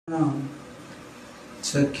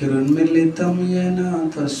चक्षुरुन्मीलितं येन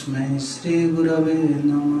तस्मै श्रीगुरवे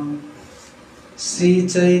नमः।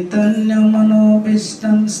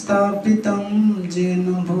 श्रीचैतन्यमनोभीष्टं स्थापितं येन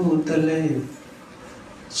भूतले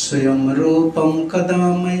स्वयं रूपं कदा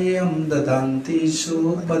मह्यं ददाति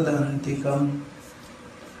सुपदान्तिकम्।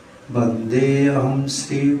 वन्देऽहं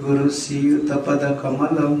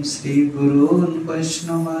श्रीगुरुश्रीयुतपदकमलं श्रीगुरून्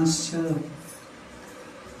वैष्णवांश्च।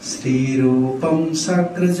 श्रीरूपं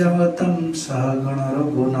साग्रजातं सहगण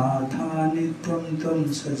रघुनाथान्वितं तं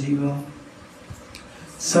सजीवं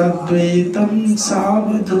सद्वैतं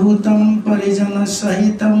सावधूतं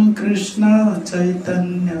परिजनसहितं कृष्ण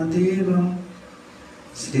चैतन्यदेवं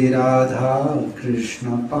श्रीराधा कृष्ण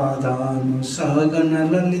पादानुसहगण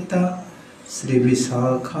ललिता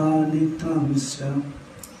श्रीविशाखान्वितं च।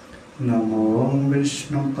 नमो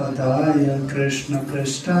विष्णुपदाय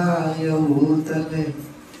कृष्णपृष्ठाय भूतले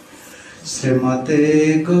श्रीमते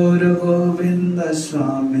गौरगोविन्द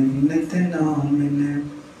स्वामिन्निति नामिने।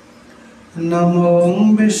 नमो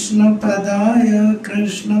विष्णुपदाय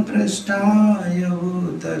कृष्णपृष्ठाय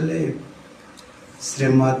भूतले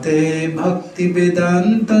श्रीमते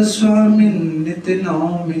भक्तिवेदान्त स्वामिन्निति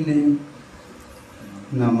नामिने।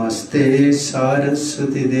 नमस्ते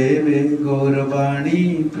सारस्वती देवे गौरवाणी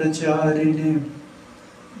प्रचारिणे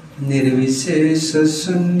निर्विशेष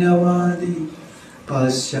शून्यवादी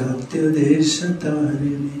पाश्चात्य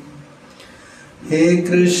देशतारिणे। हे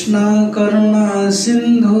कृष्ण करुणा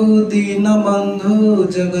सिंधु दीनबंधु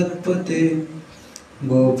जगत्पते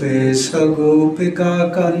गोपेश गोपिका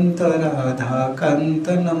कांत राधा कांत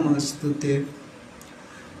नमस्तुते।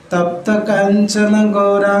 तप्त कांचन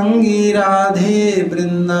गौरांगी राधे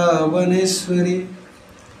वृंदावनेश्वरी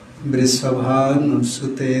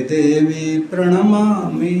वृषभानुसुते देवी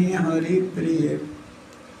प्रणमामि हरिप्रिये।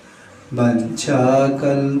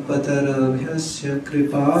 वंशाकल्पतरुभ्यश्च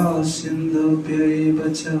कृपा सिन्धुभ्यैव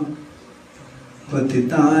च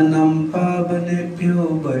पतितानां पावनेभ्यो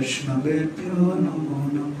वैष्णवेभ्यो नमो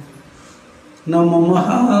नमः। नमो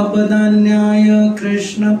महावदान्याय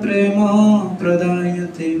कृष्ण प्रेम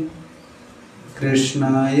प्रदायते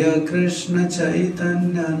कृष्णाय कृष्ण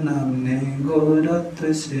चैतन्य नाम्ने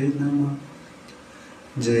गौरत्वसे नमः।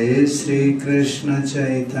 जय श्री कृष्ण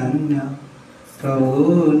चैतन्य प्रभु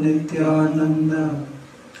नित्यानंद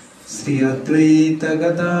श्री अद्वैत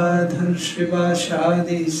गदाधर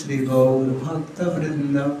श्रीवासादि श्री गौर भक्त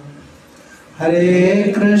वृंद। हरे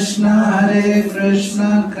कृष्ण कृष्ण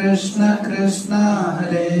कृष्ण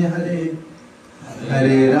हरे हरे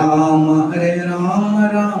हरे राम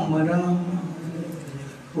राम राम।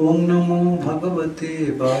 ओम नमो भगवते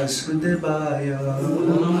वासुदेवाय।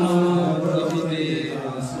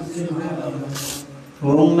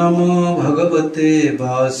 ओम नमो भगवते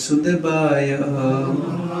वासुदेवाय।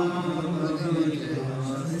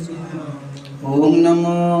 ओम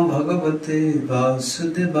नमो भगवते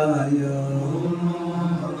वासुदेवाय।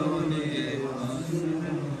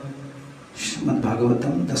 श्रीमद्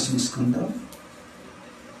भागवतम 10 स्कंद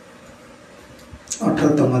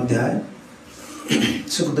 18तम अध्याय।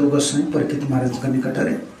 सुखदेव गोस्वामी परीक्षित महाराज का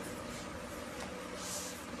निकटरे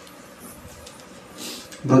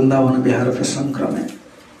वृंदावन विहार प्रसंग क्रमे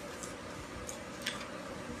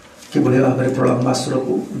किभली भाव में प्रलंबासुर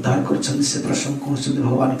को उद्धार कर प्रसंग कहते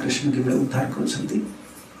भगवान कृष्ण किभली उद्धार कर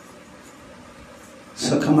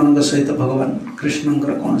सखा मान सहित भगवान कृष्ण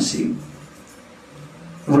कौन सी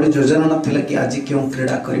गोटे योजना नाला कि आज क्यों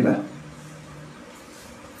क्रीड़ा करवा।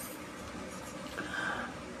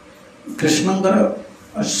 कृष्णंकर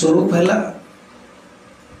स्वरूप है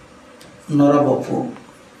नरबपु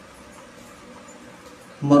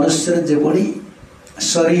मनुष्य जो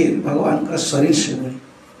शरीर भगवान का शरीर से भाई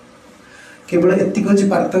केवल एतिक हूँ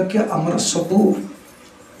पार्थक्य आमर सबू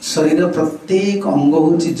शरीर प्रत्येक अंग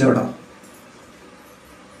हूँ जड़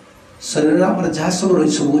शरीर आमर जहाँ सब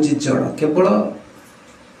रही सब हूँ जड़ केवल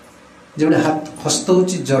जो हाथ हस्त हूँ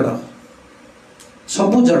जड़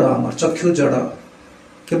सबू जड़ आमर चक्षु जड़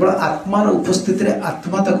केवल आत्मार उपस्थित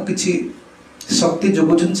आत्मा ताको किसी शक्ति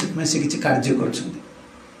जोगुन से किसी कार्य कर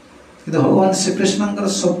भगवान श्रीकृष्ण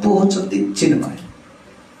सब होती चिन्मय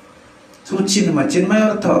सब चिन्मय चिन्मय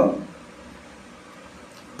अर्थ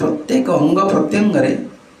प्रत्येक अंग प्रत्यंग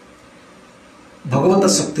भगवत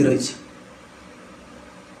शक्ति रही।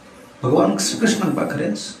 भगवान श्रीकृष्ण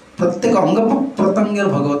पाखे प्रत्येक अंग प्रत्यंग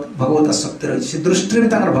भगवत शक्ति रही। दृष्टि भी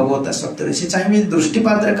भगवत शक्ति रही। चाहिए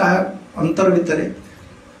दृष्टिपात क्या अंतर भितर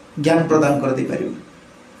ज्ञान प्रदान कर दे पारे।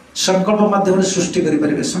 संकल्प माध्यम सृष्टि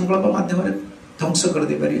करें संकल्प माध्यम ध्वंस कर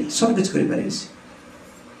दे पारे सब किछ करि पारे।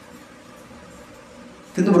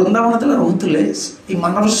 किंतु वृंदावन तले रहउतले ई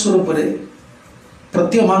मानव स्वरूप रे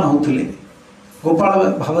प्रतीयमान होउतले गोपाल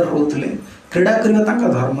भाव रोते क्रीड़ा करने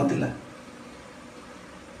धर्म थिला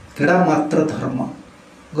क्रीड़ा मात्र धर्म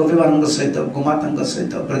गोपी मान सहित गोमाता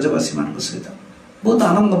सहित ब्रजवासी मान सहित बहुत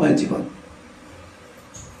आनंदमय जीवन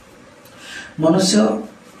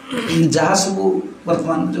मनुष्य जहाँ सब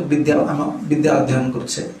वर्तमान जो विद्या आम विद्या अध्ययन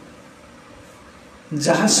करुचे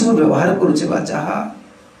जहाँ सब व्यवहार करुचे जहाँ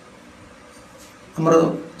आमर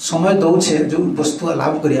समय दौचे जो वस्तु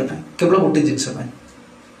लाभ करने केवल गोटे जिनस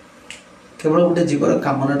केवल गोटे जीवर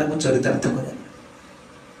कामनाटा को चरितार्थ करने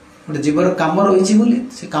गोटे जीवर काम रही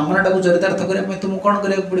से कामनाटा को चरितार्थ करने तुमको कौन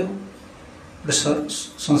करा पड़ो गोटे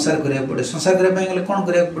संसार करा पड़े संसार करने गले कौन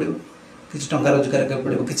करा पड़ो किसी टंका रोजगार करने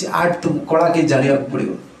पड़ो किसी आर्ट तुम कला के जाना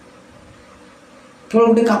पड़ो केवल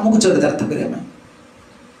गोटे काम को चरितार्थ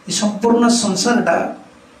करने संपूर्ण संसारटा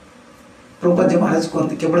प्रभुपाद जी महाराज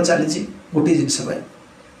कहते केवल चली गोटे जिनस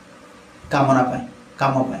कामना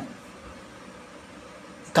काम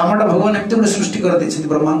कामटा भगवान एमती गोटे सृष्टि कर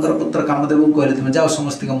ब्रह्मांकर पुत्र कामदेव को कहले तुम जाओ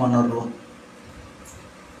समस्त मन रुह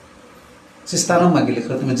से स्थान मागिले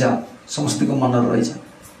तुम जाओ समस्त मन रही जाओ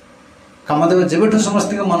कामदेव जब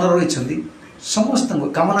समस्त मन रही समस्त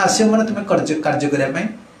कामना आस मैंने तुम कार्य करने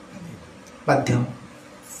बाध्य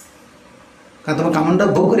तुम कामना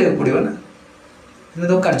भोग करा पड़ो ना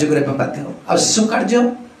तुम कार्य करने बाध्य आसु कार्य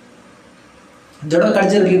जड़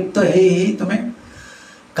कार्य लिप्त तुम्हें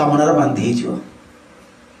कामनार बांधी हो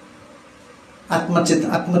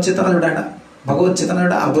आत्मचेतना जोड़ा भगवत चेतना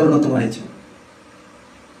जोड़ा आवरण तुम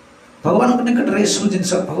भगवान निकट में सब जिन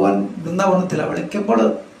भगवान वृंदावन थिला बेले केवल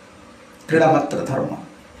क्रीड़ा मात्र धर्म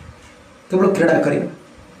केवल क्रीड़ा करवा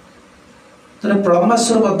तेरे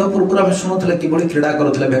प्रलम्बासुर बद्ध पूर्व आम शुणुले कि क्रीड़ा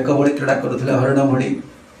करुले बेक भली क्रीड़ा करुले हरिण भली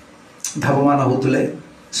धावमान होते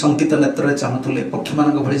संकित नेत्र चाहूले पक्षी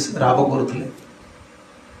मान भली राव करुले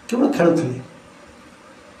केवल खेलुले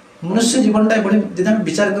मनुष्य जीवनटा यदि आम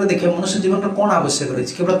विचार कर देखिए मनुष्य जीवन कौन आवश्यक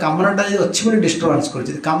रही केवल कामनाटा अच्छी बोली डिस्टर्बांस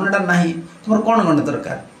कर कामनाटा ना तुम कौन गंडे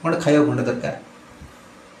दरकार गोटे खाया गंडे दरकार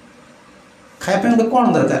खायापी गोटे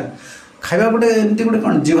कौन दरकार खावा गोटे एमती गोटे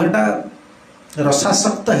कौन जीवाटा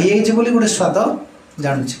रसासक्त हो गोटे स्वाद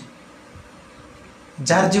जानूँ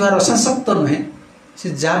जार जीवा रसासक्त नुहे से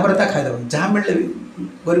जहाँ पर खाईदेव जहाँ मिले भी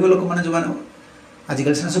गरीब लोक मैंने जो मैंने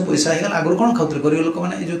आजिकल सीना सब पैसा होगा आगुरी कौन खाते गरीब लोक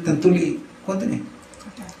मैंने जो तेंतुली कहते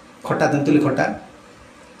खटा तेंतुली खटा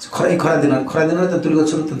खरा दिन तेंतुली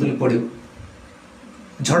गचर तेंतुली पड़ो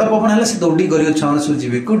झड़ पवन है से दौड़ी गरीब छुआ सब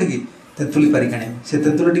जी कौटी की तेंतुली पारिक आने से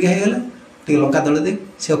तेंतुली टे टे लंका दल दे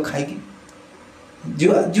से खाई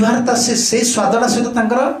जुहार से स्वादटा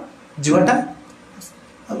सहित जीवाटा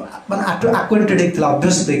माने आक्वेंटेड होता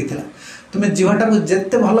अभ्यस्त होता तुम्हें जीवाटा को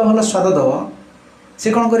जिते भल भल स्वाद दब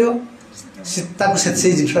से कौन कर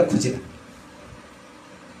जिनसा खोजिला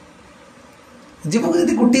जीव को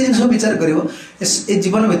यदि गोटे जिन विचार कर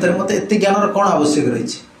जीवन भितर मत एत ज्ञान कौन आवश्यक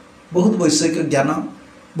रही बहुत वैषयिक ज्ञान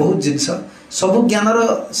बहुत जिनस सब ज्ञानर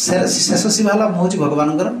शेष सीमा हूँ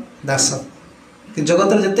भगवान दास कि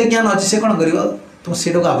जगत जिते ज्ञान अच्छे से कौन कर तुम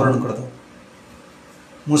से आवरण करद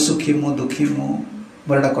मु सुखी मु दुखी मु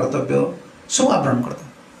बड़ा कर्तव्य सब आवरण करद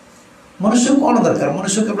मनुष्य को कौन दरकार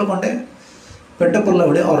मनुष्य केवल गंडे पेट पड़ला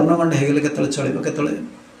भाई अर्ण गंडे हो गले के चलो के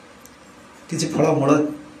किसी फल मूल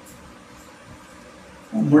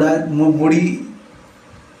मुड़ा मुड़ी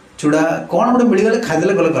चूड़ा कौन गोटे मिलगले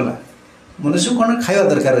खाईदे गले गला मनुष्य कौन खावा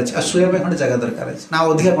दरकार अच्छे आ शुआ खंडे जगह दरकार अच्छे ना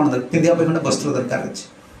अधिका कौन पिंधा खंडे वस्त्र दरकार अच्छे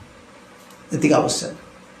ये आवश्यक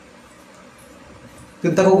कि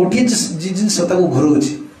गोटे जिनस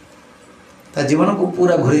घुराऊँगी जीवन को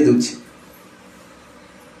पूरा घुरे दूसरी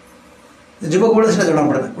युवक बेले से जना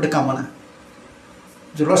पड़े गोटे कामना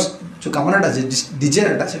जो कामनाटा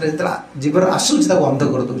डिजायरटा से जीवन आसूँ अंध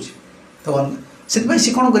कर दूसरी तो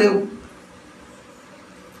से कौन कर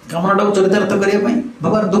कामनाटा को चरितार्थ करने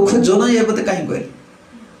भगवान दुख जोन ये बोलते कहीं कहले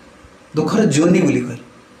दुखर जोनी बोली कहले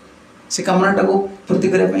से कामनाटा को पूर्ति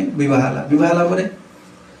करने विवाह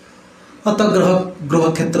अत गृह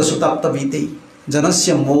क्षेत्र सुताप्त बीते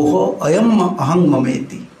जनस्य मोह अयम अहं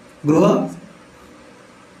ममेति गृह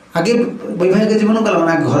आगे वैवाहिक जीवन गला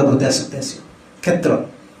मैंने घर प्रति आसक्ति आस क्षेत्र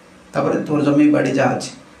तापर तुम जमी बाड़ी जहाँ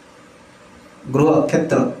अच्छे गृह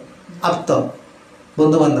क्षेत्र आप्त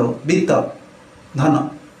बंधु बांधव वित्त धन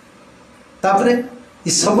तापर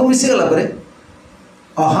ये सब मिसीगला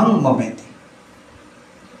अहं ममेति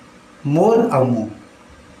मोर आ मु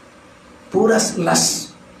पूरा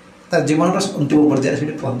लास्ट तार जीवन अंतिम पर्याय से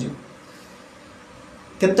पहुँच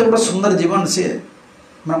केते बड़ा सुंदर जीवन से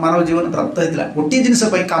मानव जीवन प्राप्त होता गोटे जिनस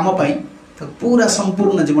काम पूरा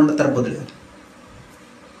संपूर्ण जीवन तार बदल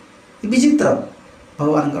विचित्र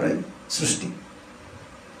भगवान सृष्टि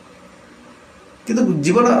किंतु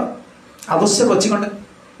जीवन आवश्यक अच्छी गंडे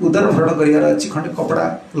उदर भरण करार अच्छी खंडे कपड़ा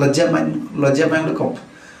लज्जा गोटे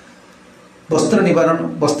वस्त्र निवारण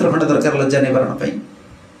वस्त्र खंड दरकार लज्जा निवारण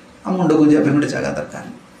आ मुंड को जाए गोटे जगह दरकार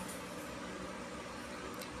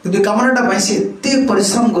कि कामनाटा से एत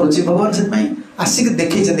परिश्रम करुच्ची भगवान से आसिक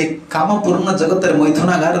देखते काम पूर्ण जगत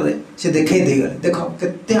मैथुनागार में से देखई गले देख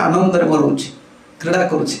केते आनंद में रोचे क्रीड़ा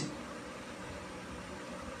करुच्ची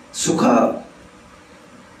सुख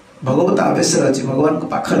भगवत आवेश अच्छी भगवान को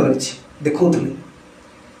पाखर रही देखुले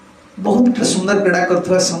बहुत सुंदर क्रीड़ा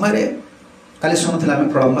कर समय काली शुणुला आम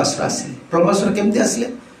प्रलम्बासुर आसिले प्रलम्बासुर केमती आसिले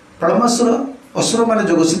प्रलम्बासुर असुर मान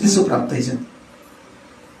जोगसिद्धि सब प्राप्त होती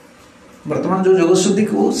वर्तमान जो जोगसिद्धि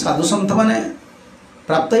को साधु सन्थ मैंने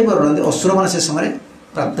प्राप्त हो पार असुर मान से समय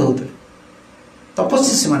प्राप्त होते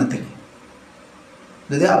तपस्वी से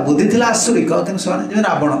जदि बुद्धि थी आसुरिक कि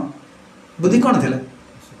रावण बुद्धि कौन थी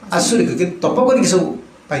आसुरिक कि तप कर सब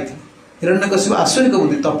पाई हिरण्यकशिपु आसुरिक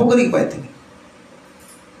बुद्धि तप कर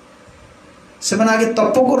से आगे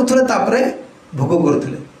तप करुले भोग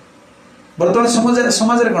करुले बर्तमान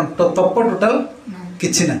समाज कौन तप टोटाल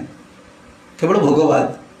किसी ना केवल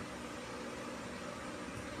भोगवाद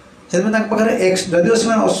से जदिव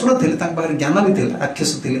से असुर थे ज्ञान भी थे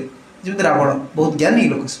राक्षस थे जमी रावण बहुत ज्ञानी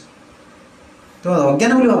लोक तुम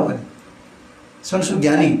अज्ञान बोली भावनी से सब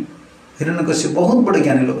ज्ञानी हिरण्यकशिपु बहुत बड़े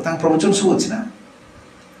ज्ञानी लोक प्रवचन सब अच्छी ना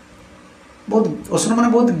बहुत असुर मैंने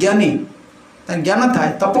बहुत ज्ञानी ज्ञान था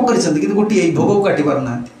तप कर गोटे भोग को काटि पार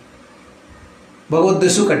ना भगवत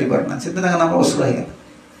द्वेष को काटि पार ना से नाम असुर हो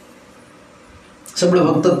सब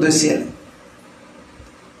भक्त द्वेषी है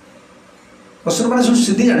असुर मैंने सब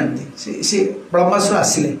सिद्धि जानते सी प्रलम्बासुर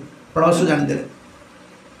आसिले प्रलम्बासुर जानीदे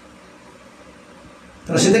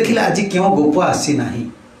तो से देखिले आज क्यों गोप आसी ना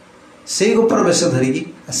से गोपर वेश धरिकी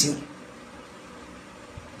आसगले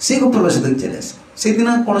से गोपर वेश धरिक चले आस से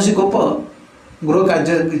दिन कौन गोप गृह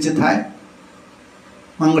कार्य किसी थाए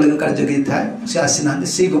मांगलिक कार्य किसी थाए से आसी ना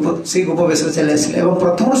से गोप वेश चले आसिले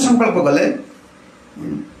प्रथम संकल्प कले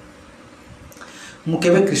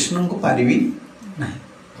मुझे कृष्ण को पारिबी ना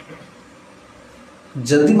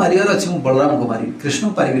जदि मारियार अच्छे मुझे बलराम को मारि कृष्ण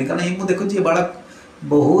को पारिबी कारण ये देखुँ ये बालक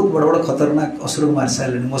बहुत बड़ बड़ खतरनाक असुर को मार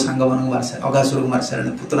सारे मो सांग मान मार सारे अघासुर को मार सारे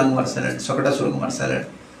पुतला को मार सारे शकटासुर को मार सारे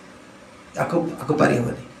आपको पारि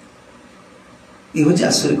हेनी ये हूँ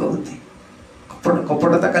आसुरिक बुद्धि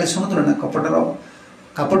कपटता काली शुणुल ना कपटर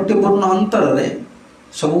कापट्यपूर्ण अंतर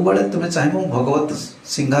सब बेले तुम्हें चाहिए भगवत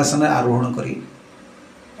सिंहासन आरोहण करी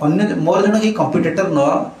अन्य मोर जन कि कंपिटेटर न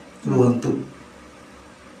रुहतु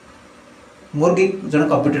मोर कि जन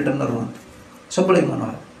कंपिटेटर न रुहतु सब मन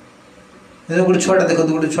है गोटे छुआटा देखो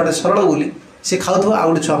गोटे छुआटा सरल बोली सी खाऊ आ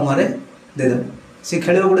गए छुआ मुहर देदे सी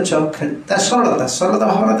खेल गोटे छुआ खेल सरलता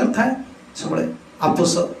भावना थाए सब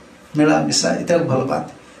आपोष मेला मिशा इत्यादि भल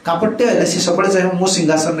पाते कापट्य है सी सब चाहिए मो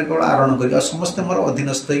सिंहासन में केवल आरोहण कर समस्ते मोर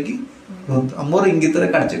अधीनस्थ हो मोर इंगित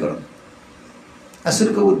कार्य कर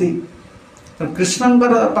आसुरिक बुद्धि कृष्ण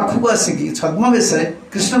पाखक आसिकी छद्म वेश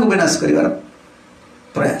कृष्ण को विनाश कर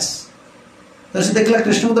प्रयास तो से देखला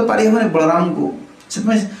कृष्ण को तो पारि हेनी बलराम को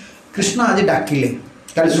से कृष्ण आज डाकिले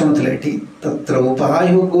काली शुणुले ये तत्र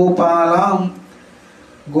उपायु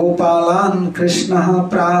गोपालान कृष्ण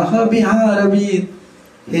प्राह विहारवीत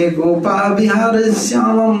हे गोपा विहार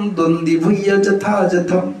श्यामम द्वंद्वी भूय जथा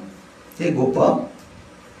जथम हे गोप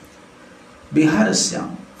विहार श्याम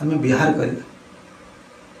आम विहार कर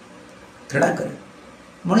क्रीड़ा कर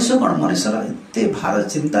मनुष्य कौन मनुष्यर एत भार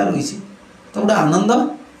चिंता रही तो गोटे आनंद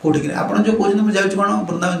कौटी आप जो कहते मुझे जाऊँ कौन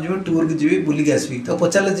वृंदावन जी टूर को जी बुलिक आसबि तो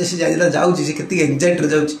पचारे सी जाऊँगी सी के एंजाइटी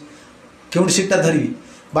जाऊँगी केउठी सीटा धरबी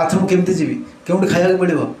बाथरूम केमती जी केउठी खाया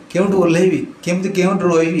मिलो केउठी ओह्लैबी केमती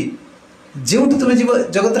केउठी रही जो तुम जीव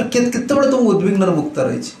जगत केत तुम उद्विग्न मुक्त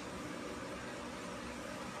रही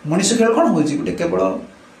मनुष्य खेल कौन हो गोटे केवल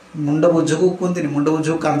मुंड बोझ को कहते मुंड बोझ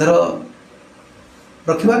को कांधर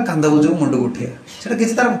रखा कांध बोझ को मुंड को उठा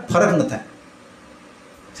किसी तार फरक न था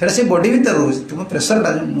से बॉडी भर रोज तुम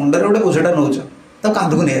प्रेसरटा मुंडे गोटे बोझटा नौ तो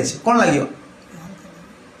कांध को नहीं आस कौन लगे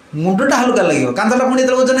मुंडटा हल्का लगे कांधटा पुणी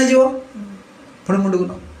जो वजन हो पुणी मुंड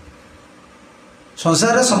को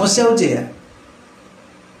संसार समस्या हो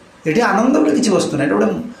ये आनंद बोले किसी वस्तु ना गोटे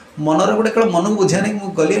मनर गोटे केवल मन को बुझा नहीं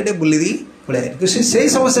मुझे गली ये बुले दी पड़े से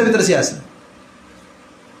समस्या भर सी आस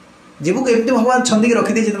जीव को एमती भगवान छंदी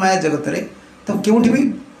रखीदे माया जगत में तो क्योंठी भी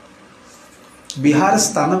विहार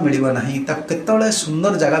स्थान मिलना केत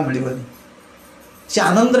सुंदर जगह मिलनी से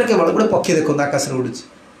आनंद केवल गोटे पक्षी देखो आकाश उड़ू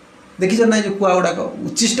देखी ना जो कुआ गुड़ाक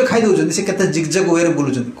उच्चिष्ट खाई दौरान से केत जिगजग वे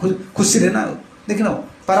बुलूँ खुशी ना देख न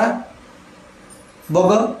पारा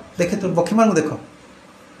बग देखे तुम पक्षी मान देख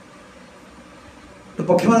तो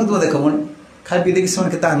पक्षी मान तुम देख खाई पी देखिए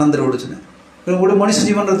से आनंद उड़ू ना गोटे मनुष्य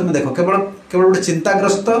जीवन में तुम देख केवल केवल गोटे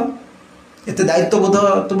चिंताग्रस्त एत दायित्वबोध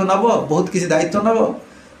तुम नब बहुत किसी दायित्व नब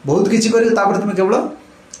बहुत किसी कर तुम केवल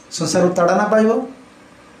संसार ताड़ना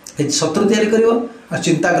पाइब शत्रु तैयारी कर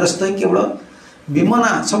चिंताग्रस्त ही केवल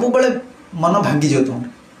विमना सब बड़े मन भांगी जाओ तुम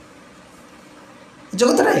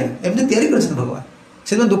जगत एमती तैयारी कर भगवान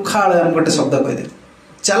से दुखाड़ गोटे शब्द कहीदे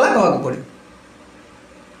चालाक हवा पड़े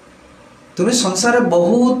तुम्हें संसार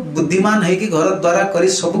बहुत बुद्धिमान है कि घर द्वारा कर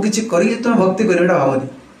सबकि कर तुम भक्ति कर भावनी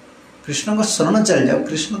कृष्ण को शरण चल जाओ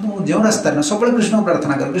कृष्ण तुम जो रास्तार ना सब कृष्ण को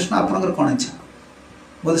प्रार्थना कर कृष्ण आपंकर कौन इच्छा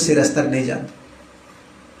बोले से रास्तार नहीं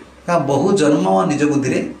जाता बहु जन्म निज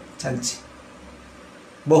बुद्धि चलती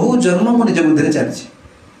बहु जन्म मो निज बुद्धि चलती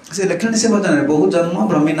से लेखन से भजन बहु जन्म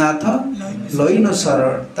भ्रमीनाथ लईन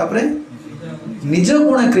शरण निज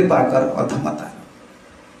गुण कृपा कर अधमता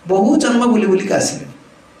बहु जन्म बुली बुली का आसिले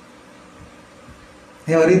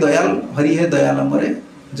हे हरि दयाल हरि हे दयाल मोरे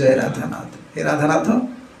जय राधानाथ हे राधानाथ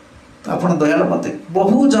तो आप दयाल मत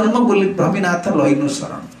बहु जन्म बोली भ्रमीनाथ लईन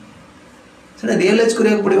शरण से रियलाइज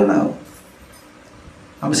करा पड़ो ना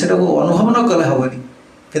आम से अनुभव न कले हेनी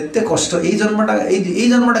केते कष्ट ये जन्मटा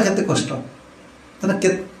केते कष्ट तेना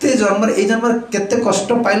केते जन्म ये जन्म केते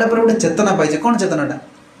कष्ट पाइला पर गोटे चेतना पाइजे कौन चेतनाटा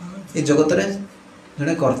ये जगत रे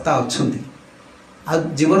जड़े कर्ता अच्छा आ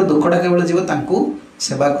जीवन दुखटा केवल जीव तांकू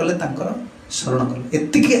सेवा कले तांकर शरण कले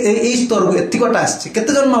एतिकी स्तर को एतिकटा आसी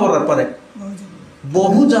केते जन्म पर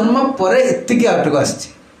बहु जन्म पर एतिकी आटक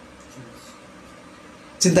आसी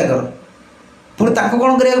चिंता कर पुणी तांको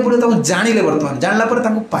कौन करिया पड़ो जानिले बर्तमान जानला पर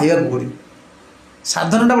तांको पाइबा पड़ो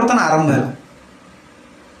साधनटा बर्तमान आरंभ है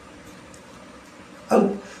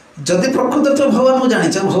जदि प्रकृत तो भगवान को जानी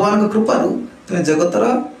भगवान कृपा तुम्हें जगतर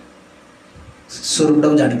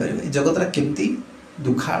स्वरूपटा जापर जगतरा केमती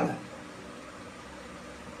दुखाड़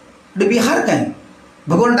गोटे विहार कहीं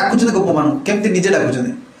भगवान डाकुच गोप मान केमती निजे डाकुच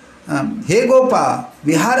हे गोपा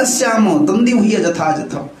विहार श्याम द्वंद्वी हुए यथा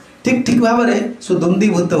यथ ठीक ठीक भाव में सो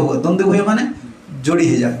द्वंद्वीभूत हुए द्वंद्वी हुए माने जोड़ी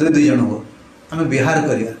हो जा दुई जन हो आम विहार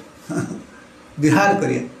करिया विहार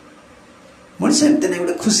करिया मनुष्य एमती नहीं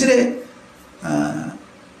गोटे खुशी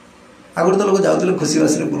आगुरी तो लोग जाऊे खुशी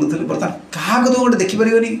बासी बुलूले बर्तमान क्या तुम गोटे देखिपर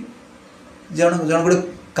जन जन गोटे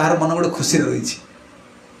कार मन गोटे खुशी रही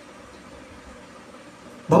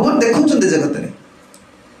भगवान देखुं जगत में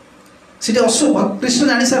सीटे अशुभ कृष्ण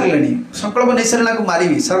जानी सारे संकल्प नहीं सारे को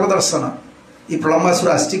मारि सर्वदर्शन ये प्रलम्बासुर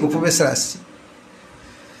आसी गोपवेश आसी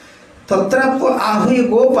तत्राप आहूय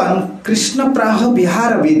गोपान कृष्ण प्राह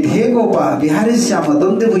विहार विधे गोपा विहारे श्याम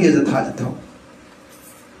द्वंद्व हुए यथा यथ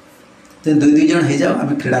दुई दुई जन हो जाओ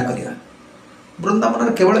आम क्रीड़ा करिया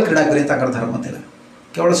वृंदावन केवल क्रीड़ा करिया धर्म था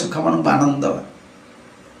केवल सुखा मान आनंद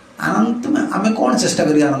आनंद में आम कौन चेष्टा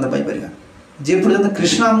करिया आनंद पाई परिया जे पर्यंत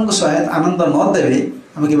कृष्ण आमको सहायता आनंद न देवे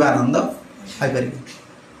आम कि आनंद पाइपर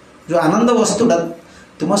जो आनंद वस्तुटा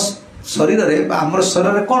तुम शरीर में आम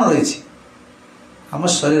शरीर में कौन रही आम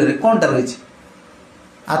शरीर में कौनटा रही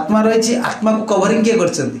आत्मा रही आत्मा को कवरिंग किए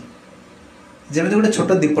करमी गोटे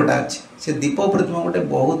छोट दीपटा अच्छी से दीप उपर तुम गोटे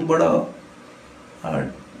बहुत बड़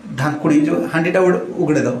ढांकुड़ी जो हांडीटा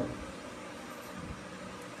उगड़े दब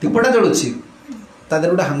दीपटा जलुची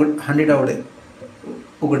तादर गोटे हांडीटा गोटे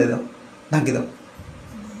उगड़े दब ढांकी दब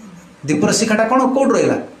दीपर शिखाटा कौन कौट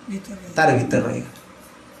रहा तार भीतर रही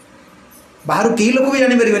बाहर कई लोग भी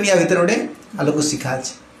जापर या भर गोटे आलोक शिखा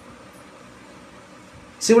अच्छे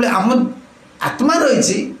से भाई आम आत्मा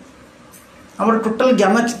रही आम टोटाल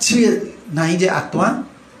ज्ञान कि ना जे आत्मा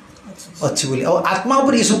अच्छी बोली और आत्मा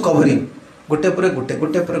उपर ये सब कवरिंग गोटे पर गोटे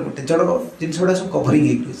गोटे पर गोटे जड़ जिन गुड़ा सब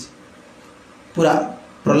कवरिंग हो पूरा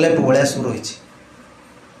प्रलेप भाया सब रही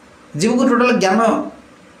जीव को टोटाल ज्ञान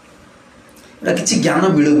किसी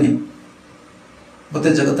ज्ञान मिलूनी मत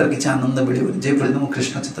जगत किसी आनंद मिलूनी जे पर्यटन मुझे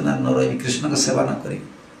कृष्ण चेतना न रही कृष्ण को सेवा न करी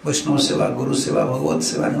वैष्णव सेवा गुरु सेवा भगवत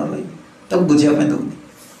सेवा न रही तक बुझापी दौनी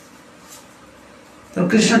तेणु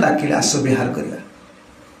कृष्ण डाकिले आस विहार करिया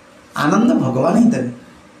आनंद भगवान ही देवे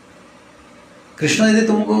कृष्ण यदि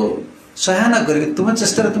तुमको सहाय न करेंगे तुम्हें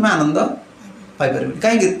चेष्टा तुम्हें आनंद पाइपर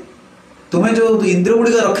कहीं तुम्हें जो इंद्रिय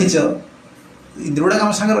गुड़िक रखीच इंद्रिय गुड़ाक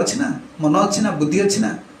आम सागर अच्छी ना मन अच्छी ना बुद्धि अच्छी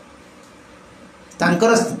ना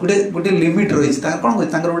तांकर गोटे गोटे लिमिट रही कौन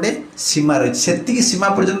कह गोटे सीमा रही से सीमा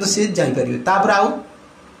पर्यंत सी जापर आउ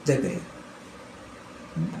जापर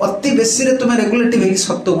अति बेसी तुम्हें रेगुलेटिव है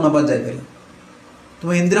सत्व गुण पर जापर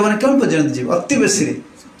तुम इंद्रिय मैंने कौन पर्यंत जी अति बेसी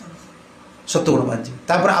सत्वगुण बांधी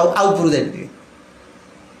आउ पूर्व जाए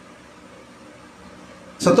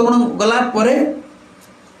सत्वगुण गला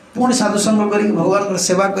पुणी साधुसंग कर भगवान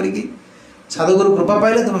सेवा करी साधुगुरु कृपा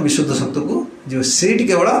पाइले तुम विशुद्ध सत्व को जो सीट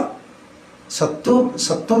केवल सत्व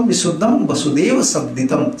सत्वम विशुद्धम वसुदेव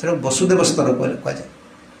शब्दितम से वसुदेव स्तर कहुए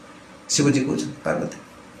शिवजी कहते पार्वती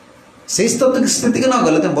से स्थिति की न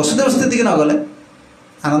गले तुम वसुदेव स्थिति की न गले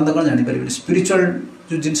आनंद कौन जापर स्पिरिचुअल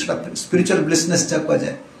जो जिनसा स्पिरिचुअल ब्लिसनेस जहाँ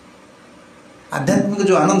कहुए आध्यात्मिक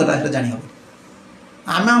जो आनंदटा है जानी हम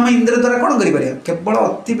आम आम इंद्रिय द्वारा कौन करें केवल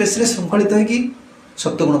अति बेसी श्रृंखलित होगी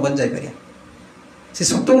सत्वगुण पर जापर से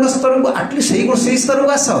सत्वगुण स्तर को आटलिस्ट से स्तर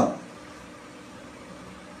को आस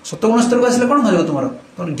सत्वगुण स्तर को आसले कौन हो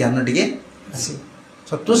तुम ज्ञान टे आस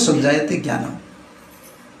सत्व संजायते ज्ञान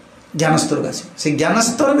ज्ञान स्तर को आस से ज्ञान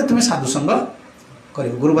स्तर में तुम्हें साधुसंग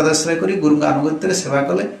कर गुरुपादाश्रय कर गुरु अनुगत्य सेवा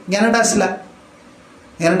कले ज्ञानटा आसला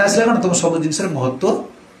कौन तुम सब जिन महत्व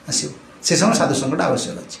आस से समय साधुसंगटा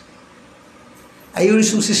आवश्यक अच्छे आई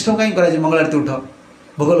सब सिस्टम कहीं कर मंगल आरती उठ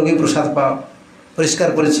भोग लगे प्रसाद पाओ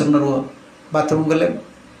परिष्कार परिच्छन्न रुह बाथरूम गले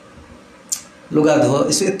लुगा धुओ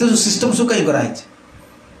एत जो सिस्टम सब कहीं कराई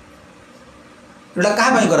जोटा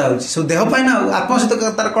क्या कराऊँ सब देहपाई ना आत्मा सहित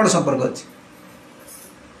तार कौन संपर्क अच्छे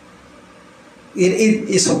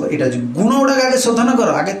ये सब यहाँ जो गुण गुड़ाक आगे शोधन कर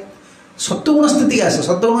आगे सत्वगुण स्थिति की आस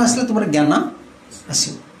सत्वगुण आसले तुम ज्ञान आस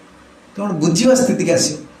तुम बुझा स्थिति की आस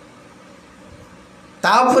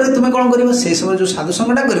तापर तुम्हें कौन कर से सब जो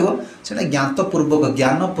साधुसंगटा कर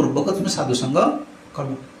ज्ञानपूर्वक तुम साधुसंग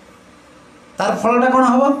कर तार फलटा कौन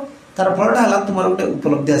हम तार फलटा है तुम गोटे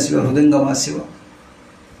उपलब्धि आस हृदयंगम आस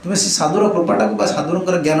तुम्हें से साधुर कृपाटा को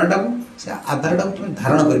साधुर ज्ञानटा को से आधारटा को तुम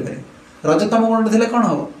धारण कर रजतम गुण थे कौन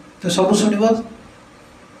हम तुम सब शुणव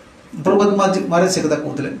प्रभुपद महाराज से कथा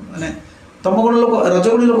कहते मैंने तम गुण लोक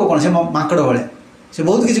रजगुणी लोक कौन से माकड़ भाया से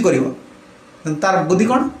बहुत किसी कर तार बुद्धि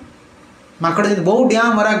कौन माकड़ जी बहुत डिया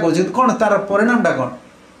मरा कर कौन तार परिणामटा कौन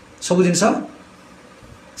सब जिन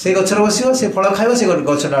से गचर बस से फल खाइब से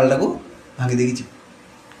गच डालटा को भांगी देगी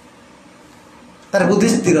तार बुद्धि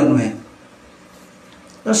स्थिर नुहे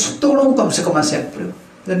सत्वगुण कम से कम आसाक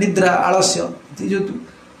पड़ो निद्रा आलस्य जो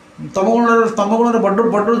तम गुण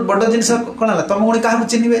बड़ जिन कौन है तम गुण क्या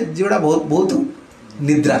चिन्हे जोड़ा बहुत बहुत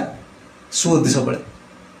निद्रा सुबुद्धि सब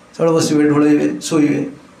सब बसवे ढोलइबे शोइबे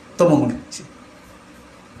तम गुण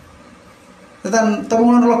तम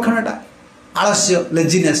गुण लक्षण एटा आलस्य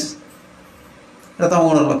लेजिनेस तम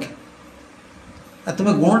गुण लक्षण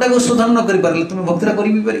तुम्हें गुणटा को शोधन न कर तुम्हें भक्तिटा कर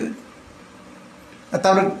भी पारे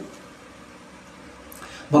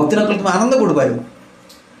भक्ति न कले तुम आनंद कौट पाइब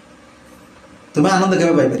तुम्हें आनंद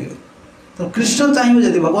केवे पाइपर तो कृष्ण चाहिए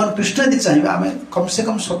जब भगवान कृष्ण यदि चाहिए आम कम से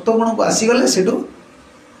कम सत्वगुण को आसीगले से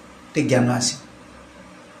ज्ञान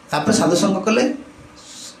आसपर साधुसंग कले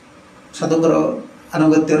साधुकर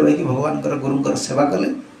अनुगत्य रही भगवान गुरुंर सेवा कले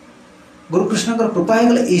गुरु कृष्ण कृपा हो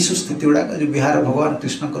गले यू स्थिति गुड़ाक जो विहार भगवान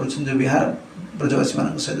कृष्ण कर जो विहार ब्रजवासी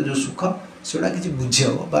मान सहित जो सुख से गुड़ा कि बुझी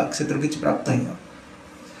हम से कि प्राप्त ही हम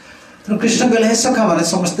तेणु कृष्ण कहले हे सखा मैंने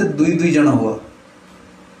समस्ते दुई दुई जन हुआ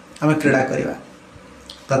आम क्रीड़ा करवा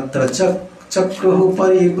तत्र चक्रु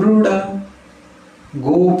परिवृढ़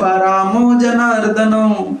गोपारामो जनार्दन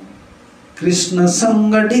कृष्ण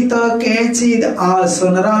संगठित केचिद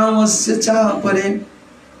आसन रामस्य चापरे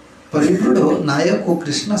परिवृढ़ो नायको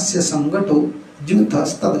कृष्णस्य संगठो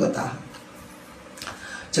युद्धस्तद्गता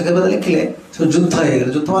चक्रवर्ती लिखिले सब युद्ध हो गए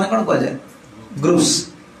युद्ध मान कौन कहुए ग्रुप्स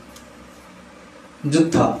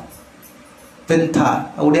युद्ध पेन्था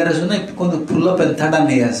ओडिया सुन कहते फुल पेन्थाटा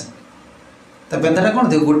नहीं आस तो पेन्थाटा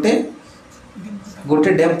कौन थी गोटे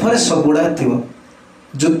गोटे डेम्फर सब गुड़ा थी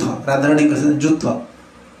युद्ध राधाराणी युद्ध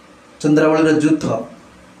चंद्रावली युद्ध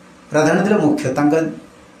राधाराणी मुख्य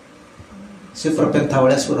से पेन्था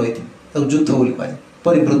भाया सब रही थी युद्ध बोली कह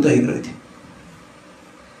परिवृत हो रही थी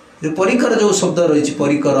परिकर जो शब्द रही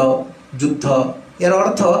परिकर युद्ध यार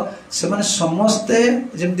अर्थ से मैंने समस्ते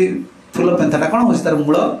जमी फुल पेन्थाटा कौन हो तार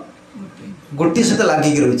मूल गोटे सहित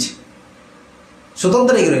लगिक रही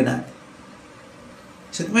स्वतंत्र हो रही ना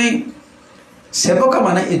से सेवक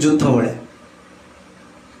माने ये युद्ध भाया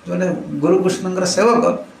जो गुरु कृष्ण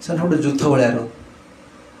सेवक से गोटे युद्ध भाया रो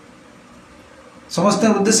समस्त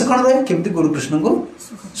उद्देश्य कौन रहे केमती गुरु कृष्ण को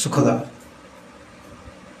सुख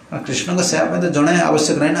दवा कृष्ण का सेवा तो जड़े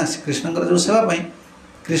आवश्यक रहे ना कृष्ण जो सेवाई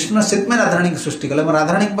कृष्ण से राधाराणी की सृष्टि कले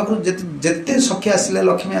राधाराणी पाखु जिते सखी आसिले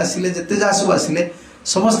लक्ष्मी आसिले जिते जहाँ सब आसिले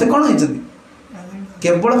समस्ते कौन होती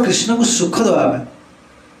केवल कृष्ण को सुख दवा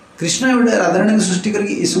कृष्ण गोटे राधाराणी की सृष्टि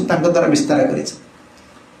करके सब द्वारा विस्तार कर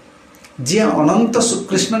जी अनंत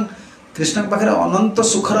कृष्ण कृष्ण पाखे अनंत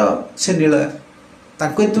सुखर से निलय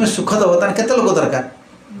ताको तुम्हें सुख दब तार केते लोक दरकार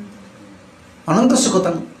अनंत सुख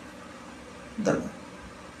दरकार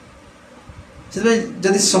से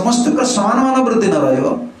जदि समस्त समान मनोवृत्ति न रही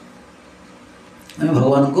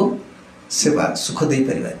भगवान को सेवा सुख दे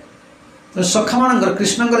पार तो सखा मान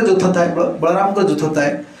कृष्ण युद्ध थाए बलराम युद्ध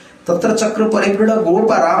थाए तत्र चक्र परिवृढ़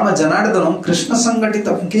गोपा राम जनार्दन कृष्ण संगठित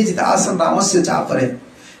केचित आसन राम से चापरे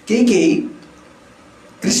कई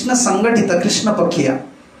कृष्ण संगठित कृष्ण पक्षया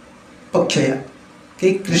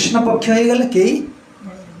कई कृष्ण पक्ष हो गले कई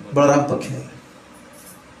बलराम पक्ष हो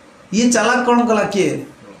गले। ये चालाक कौन कला किए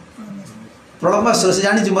प्रलंबासुर से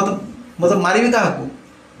जानी मत मत मारी क्या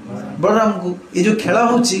बलराम को। ये जो खेल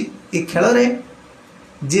होची ये खेल रे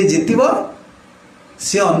जी जीतब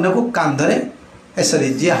सी अन्य को कांधरे सॉरी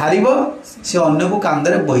जी हार सी अन्य को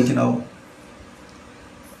कांधरे बोईक नब।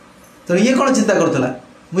 तो ये कौन चिंता करूला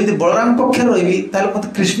मुझे बलराम पक्ष रही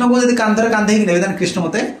मत कृष्ण को जब कांधरे कांधे ने कृष्ण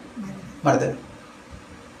मत मारदे।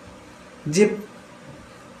 जी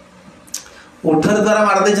ओठर द्वारा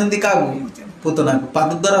मारदे क्या पुतना को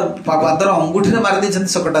पाद द्वारा पादर अंगूठी मारदे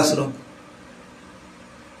शकटासुर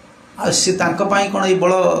सी कौन ये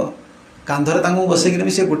बड़ कांधरे बसैक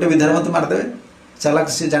भी सी गोटे विधार मत मारदे चालाक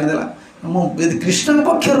सी जानीदेला मुझे कृष्ण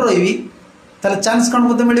पक्ष रही चांस कौन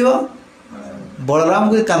मत मिल बलराम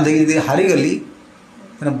को कांधे हारीगली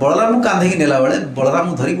बलराम को कांधे नेला बेले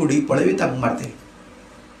बलराम धरिक उड़ी पड़ेबी मारदे।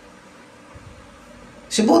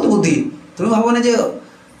 से बहुत बुद्धि तुम भावने जो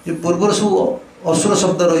पूर्वर सब असुर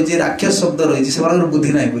शब्द रही राक्षस शब्द रही से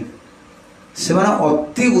बुद्धि ना बोली से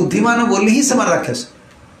अति बुद्धिमान बोली ही से राक्षस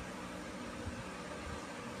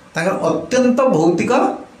अत्यंत भौतिक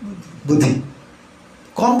बुद्धि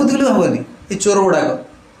कम बुद्धि बोली भावनी ये चोर गुड़ाक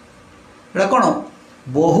कौन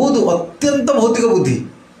बहुत अत्यंत भौतिक बुद्धि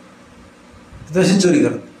तो से चोरी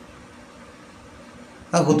कर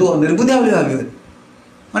तो निर्बुद्धिया बोली भाव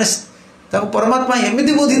माने परमात्मा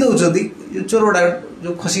एमती बुद्धि दौरान चोर गुड़ा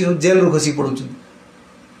जो खसी जेल रू खसी पड़ो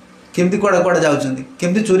केमती कड़ा कड़ा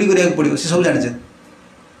जामती चोरी करा पड़ो सी सब जाने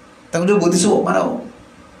जो बुद्धि सब मान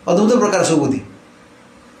अद्भुत प्रकार सब बुद्धि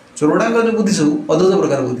चोर गुड़ा जो बुद्धि सब अद्भुत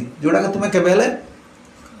प्रकार बुद्धि जोड़ा तुम्हें केवे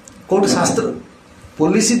कौट शास्त्र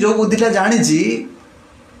पुलिस जो बुद्धिटा जानी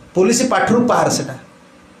पुलिस पाठर पार से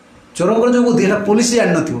चोर जो बुद्धि पुलिस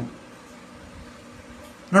जान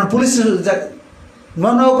न पुलिस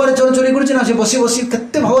नुआ नुआ उपर चोर चोरी कर बसी बसी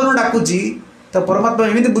केते भगवान डाकुची तो परमात्मा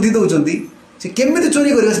एमती बुद्धि दौरान से केमी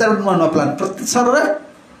चोरी कर नुआ नुआ प्लान प्रत्येक स्तर में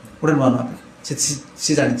गोटे नुआ नुआ प्लान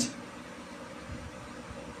सी जानी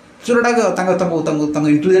चोर डाक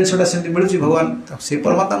इंटेलिजेंस से मिलूँ भगवान से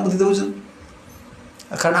परमात्मा बुद्धि दौरान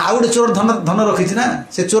कारण आउ गोटे चोर धन धन रखी ना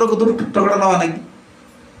से चोर को तुम टकड़ा नवा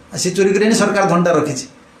ना सी चोरी कर सरकार धनटा रखी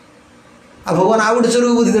आ भगवान आउ गोटे चोर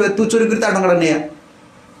को बुद्धि देवे तू चोरी कर टंका नहीं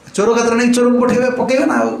चोर क्षेत्र नहीं चोर को पठे पकड़े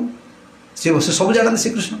ना सी सब जानते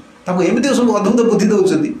श्रीकृष्ण एमती सब अद्भुत बुद्धि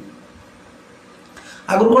दौरान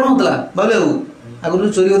आगुरी कौन होता बाबू आगुरी जो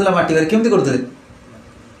चोरी होता मटिकार केमती करते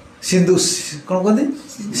सिंधु कौन कहते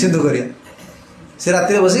सिंधु करिया से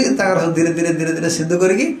राति बस धीरे धीरे धीरे धीरे सिंधु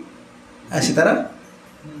करके आसी तार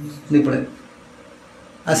नहीं पड़े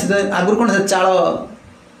आसी तो आगुरी कौन चाल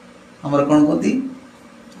आमर कौन कहती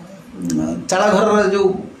चाल घर जो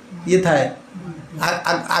ये थाए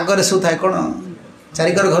आगरे सब थाए कौन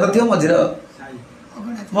चारिकर घर थी मझीर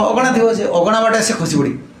अगणा थी से अगणा बाटे से खसी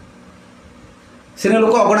पड़ी से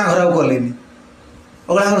लोक अगणा घर गले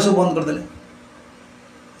अगणा घर सब बंद करदे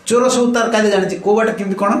चोर सब तार क्या जानी कौ बाटे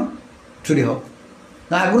केमती कौन चोरी हो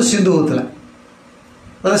ना आगुरी सिंधु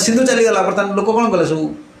होता सिंधु चलीगला बर्तमान लोक कौन कले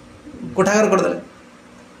सब कोठाघर करदे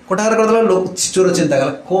कोठाघर करदे लोक चोर चिंता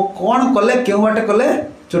कला कौन कले क्यों बाटे कले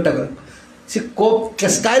चोरटा कर सी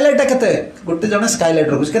स्काइलाइटा के गोटे जन स्काइलाइट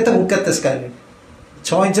रखुच के स्काइलाइट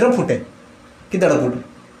 6 इंच फुटे कि 1.5 फुट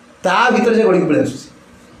ता भीतर से गड़ी पड़े आस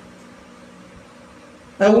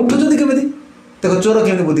उठुं केमी देख चोर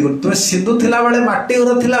केमी बुद्धि कर तुम्हें सिंधु थिला बेले माटी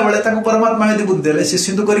घर थिला बेले परमात्मा यदि बुद्धि देले सी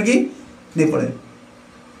सिंधु करके नहीं पड़े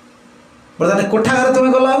बर्तमान कोठा घर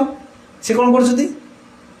तुम्हें गला सी कौन कर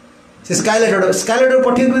स्काइलाइट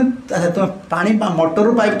पठे तुम पानी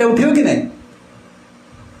मोटर पाइपटा उठे कि नहीं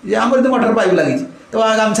ये आम तो मोटर पाइप लगी तो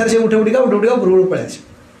गामछार से उठे उठिका भूल पड़े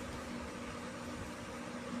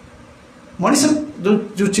मनीष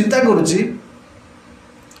जो चिंता करुच्ची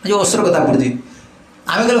जो असर कथा पड़ी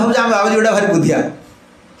आम कल भाव आम बाबा जोड़ा भारी बुद्धिया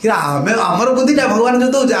कि आमर बुद्धिटा भगवान जो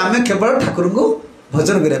दौचे आम केवल ठाकुर को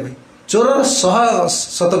भजन करने चोर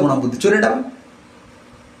 100 गुण बुद्धि चोरटा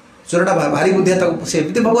भारी बुद्धिया से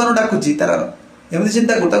भगवान डाकुची तार एमती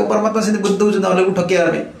चिंता कर परमात्मा से बुद्धि दौरान अलग ठकिया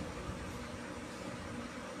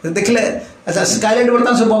देखले अच्छा स्काइलाइट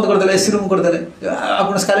बर्तमान सब बंद करदे एसी रूम करदे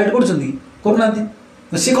आप स्काइलाइट करना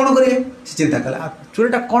सी कौन करेंगे सी चिंता कले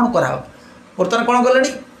चोरीटा कौन करा बर्तमान कौन कले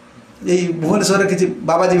यही भुवनेश्वर किसी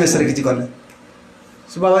बाबाजी वेश किसी कले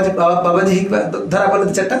से बाबाजी धरा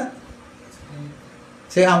पड़े 4टा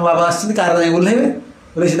से आम बाबा आस कार ओह्लैबे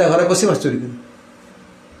बोले सीधा घर बस बस चोरी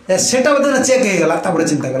कर सेटा बर्तमान चेक होगा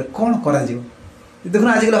चिंता कले कौन करा देखुन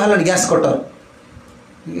आजिकल बाहर गैस कटर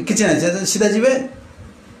किसी ना सीधा जी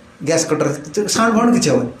गैस कटर साउंड फाउंड किसी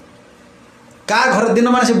हेन क्या घर दिन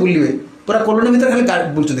मान से बुलवे पूरा कॉलोनी भितर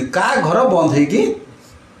खाली बुलूँ क्या घर बंद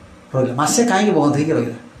हो रहा मसे कहीं बंद हो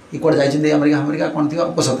रहा ये कौट जाइए अमेरिका अमेरिका कौन थी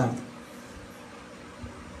बसता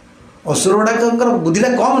असुर गुड़ाक बुद्धिटा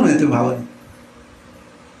कम नुहे तुम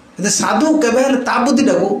भावनी साधु केवे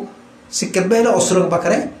बुद्धिटा को सी केवे असुर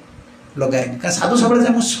पाखे लगाएनि क्या साधु सब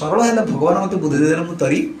सरल है भगवान मत बुद्धि देने मुझे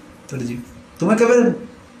तरी चली जी तुम्हें केवे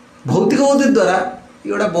भौतिक बुद्धि द्वारा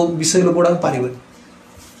ये गोटा विषय लोक गुड़ा पार बुद्धि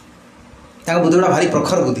गुड़ा भारी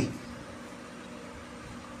प्रखर बुद्धि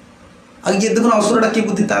आ ये देखो असुरटा किए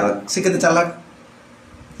बुद्धि तार सी के चालाक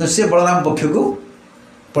सी बलराम पक्ष को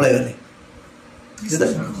पलैगले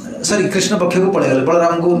सॉरी कृष्ण पक्ष को पलैगले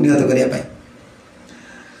बलराम को निहत करने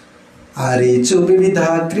आरे चु विविधा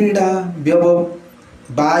क्रीड़ा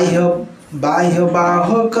बाह्य बाह्य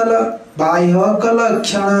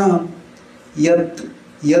बाह्यकलक्षण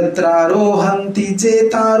यत्रारोहन्ति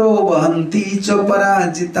चेतारो वहन्ति च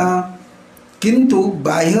पराजिता किंतु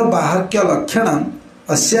बाह्य बाह्य लक्षण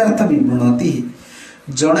अस्यार्थ विवृणति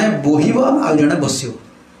जड़े बोहिब आ जड़े बसिव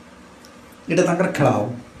यहाँ खेल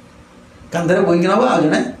हम कांधे बोईक नब आ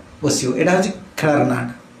जड़े बसिव यहाँ हूँ खेलार ना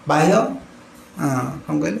बाह्य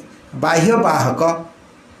कौन कहले बाह्य बाहक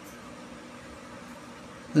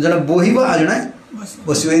जड़े बोहिब आ जड़े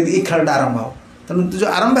बसिव ये खेलटा आरंभ हो तेणु जो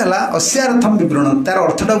आरंभ है अस्यार्थम विवरण तार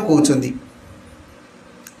अर्थटा कहते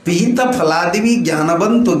पिहित फलादि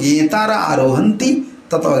ज्ञानवंत ज्ञेतार आरोहंती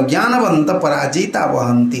तत अज्ञानवंत पराजिता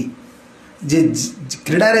वहंती जे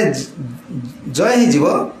क्रीड़ा रे जय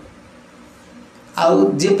हो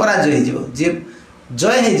आउ जे पराजय हो जे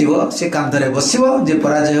जय हो सी कांधरे बसव जे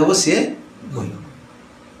पराजय हो सी बोह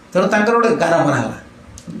तेणु तांकर गोटे गार मराला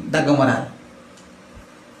दाग मराला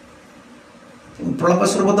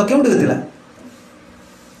प्रलंबासुर बध क्यों होता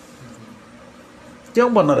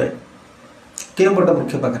क्यों बनरे क्यों बड़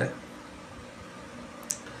वृक्ष पाखे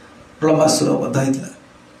प्रलंबासुर बध होता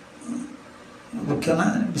वृक्ष ना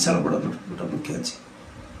विशाल बड़ गोटे वृक्ष अच्छे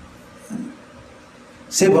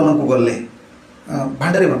से वन को गले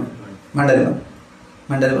भांडारी वन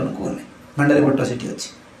भांडारी वन को गले भांडारी बट से अच्छी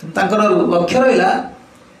लक्ष्य रहा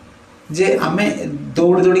जे आमे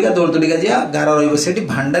दौड़ दौड़िका जी गार रे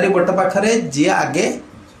भांडारी बट पाखे जी आगे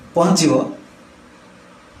पहुँचब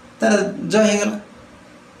तार जय होगला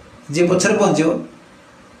जी पछरे पहुँचब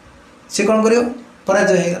सी कौन कर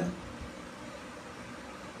पराजय होगला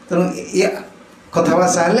तेणु ये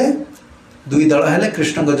कथाभाषा हेले दुई दल हेले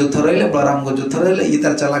कृष्ण को युद्ध रही बलराम को युद्ध रही ये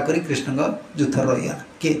तार चला कर कृष्ण को युद्ध रहीगला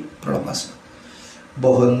किए प्रलंबासुर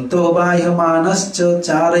बहंतो बाह्यमानश्च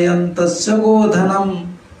चारयन्तश्च गोधनम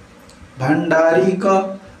भंडारीक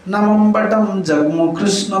नामम बटम जगमु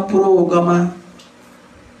कृष्ण पुरोगमा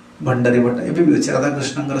भंडारी बट एवं भी अच्छे राधा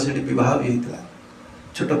कृष्ण से विवाह भी होता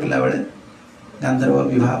छोट पिला बेले गांधर्व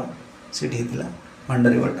विवाह से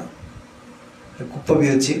भंडारी बट कूप भी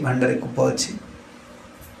अच्छी भंडारी कूप अच्छी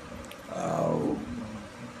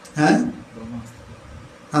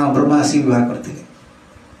हाँ ब्रह्मासी विवाह करते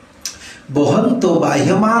बहंतो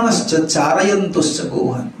बाह्यमानश्च चारयन्तुश्च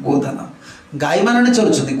गोधन गाई मान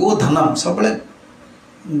चलुँच गोधनम सब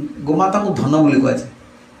गोमाता को धन बोली कहुए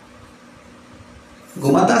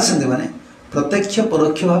गोमाता आसती माने प्रत्यक्ष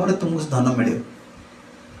परोक्ष भाव में तुमको धन मिले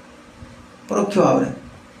परोक्ष भाव में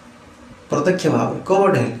प्रत्यक्ष भाव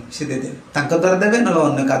कौट है सी देदेवे द्वारा देवे ना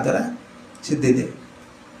अन्य का द्वारा सी देदेवे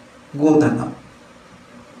गोधनम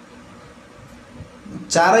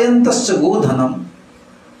चारयन्तश्च गोधनम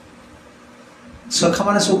सखा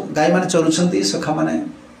माने गाई माने चलुँच सखा माने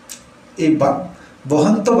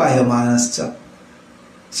बहंत बाह्यमानश्च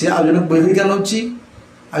सी आ जन भूमिका नौ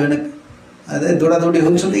आ जन दौड़ा दौड़ी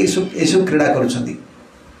होती सब क्रीड़ा कर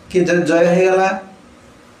जय होगला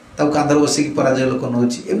कांधर बसिक पराजय लोक नौ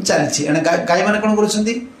चलती गाई मैंने कौन कर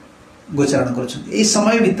गोचारण कर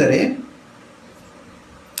समय भितर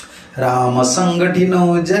राम संगठिनो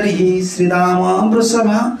जरी श्रीराम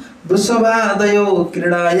वृषभादयो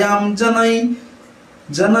क्रीड़ायाम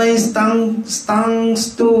जनैस्तांस्तु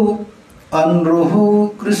अनुरुह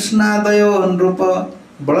कृष्णादयो नृप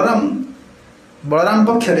बलराम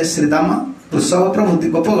पक्षरे श्रीराम वृषभ प्रभृति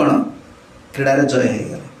गोपगण क्रीड़ा जय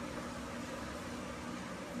होगले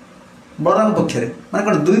बलराम पक्षरे माने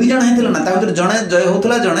कौन दुई जन होता ना भर जड़े जय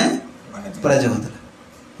होता जड़े पराजय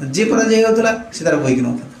होता जी पराजय होता सी तार बोईक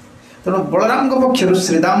नौ तेणु बलराम पक्षर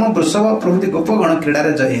श्रीराम वृषभ प्रभृति गोपगण क्रीड़ा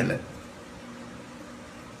जय हेले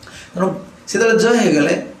तेणु से जय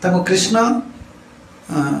होगले कृष्ण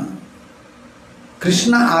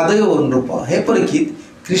कृष्ण आदय नृप हे परीक्षित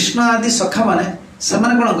कृष्ण आदि सखा माने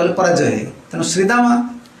कौन कले पराजय है तेणु श्रीराम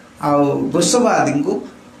आ वृषभ आदि को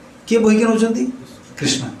किए बोईक नौ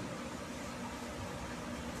कृष्ण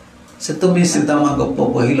से तुम्हें श्रीदामा गप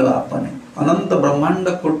बहिल आपने अनंत ब्रह्मांड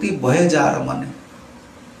कोटि बहे जार मने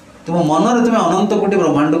तुम मन तुम्हें अनंत कोटि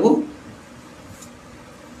ब्रह्मांड को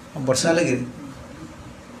वर्षा लगे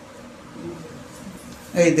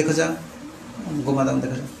ए देखो जा गोमाता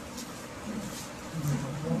देखो जा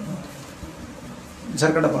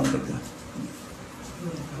झरकटा बंद कर दिया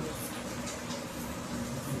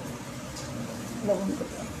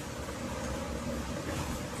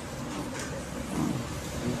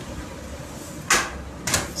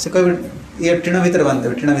से कोई ये टीना भीतर बांध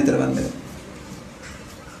दे टीना भीतर बांध दे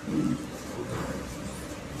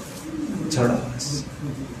झड़ा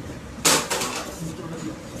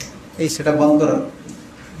ए सेटा बंद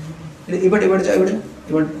कर इबट इबट जा इबट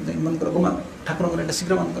बंद कर गोमा ठाकुर को एटा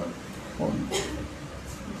शीघ्र बंद कर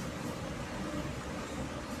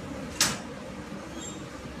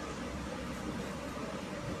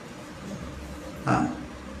हाँ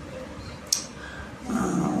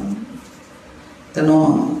तेणु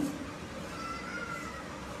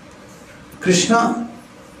कृष्ण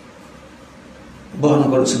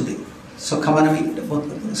बहन कर सखा मान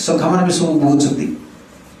भी सखा मान भी सब बोचती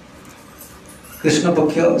कृष्ण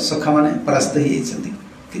पक्ष सखा मान परास्त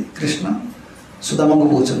हो कृष्ण सुदामा को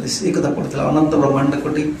बोचते एक कथा पढ़ता अनंत ब्रह्मांड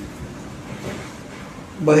कोटि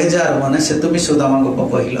बहे जार मन से तुम सुदामा को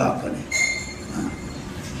बहिल आपने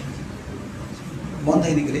बंद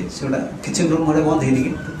है कि से किचन रूम गोटे बंद है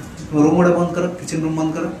कि रूम गोटे बंद कर किचन रूम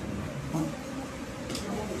बंद कर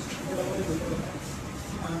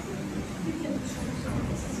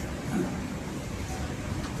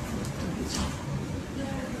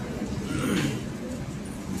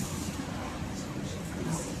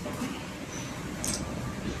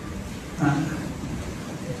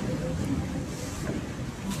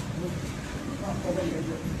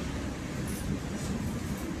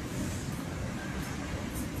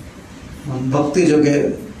भक्ति जोगे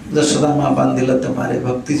यशोदा माँ बांधिल तुम्हारे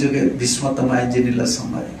भक्ति जोगे भीष्म तमाय जिनिल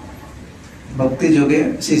समारे भक्ति जोगे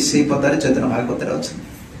से पदारे चैतन्य भागवत अच्छा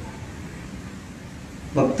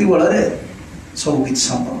भक्ति बल सब किसी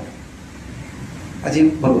संभव आज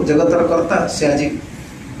जगतर कर्ता से आज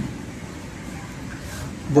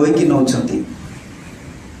बोईकी नौ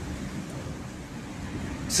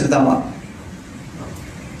श्रीदामा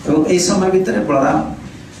और यही समय भितर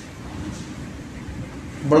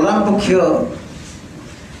बलराम पक्ष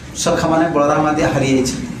सखा माने बलराम आदि हारी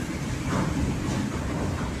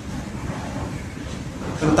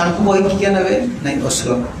बहीकी क्या ने नहीं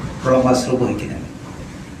असुर प्रलम्बासुर बहीकी ने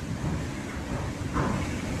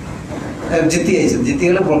जीति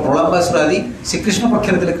जीतिगले प्रलम्बासुर आदि से कृष्ण पक्ष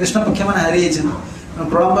कृष्ण पक्ष मैंने हारी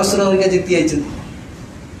प्रलम्बासुर हरिका जीति जो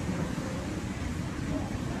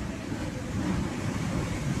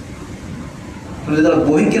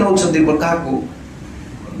बहीकी नौ क्या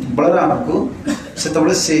बलराम को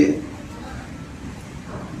से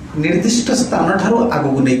निर्दिष्ट स्थान ठार आग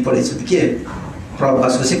को नहीं पड़े किए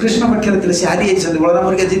प्रलम्बासुर से कृष्ण पक्ष से हारी बलराम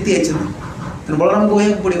हरिका जीति तेना बलराम को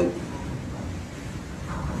बहक पड़ो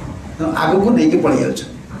आग को लेकिन पड़े जाऊँ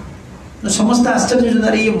समस्त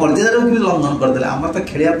आश्चर्य ये मर्यादार भी लंघन करदे आम तो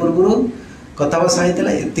खेलिया पूर्व कथा भाषा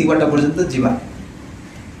होता एति बाट पर्यंत जीवा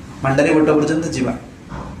मांडारी बाट पर्यंत जीवा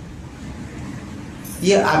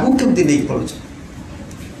ये आगू केमती नहीं पड़ू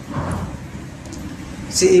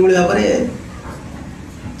से भाव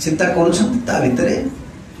चिंता कर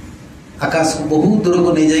आकाश को बहुत दूर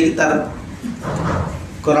को नहीं जाएगी तार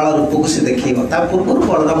कराल रूप को से देखिए ता पूर्व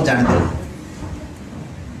बलराम जाने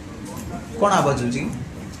कौन आवाज हो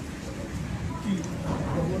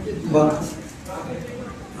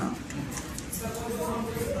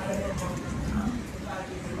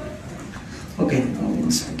ओके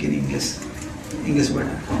स्पीकिंग इंग्लिश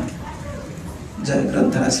बेटा जय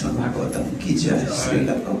ग्रंथराज भागवतम की जय श्री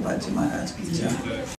प्रभुपाद जी महाराज की जय।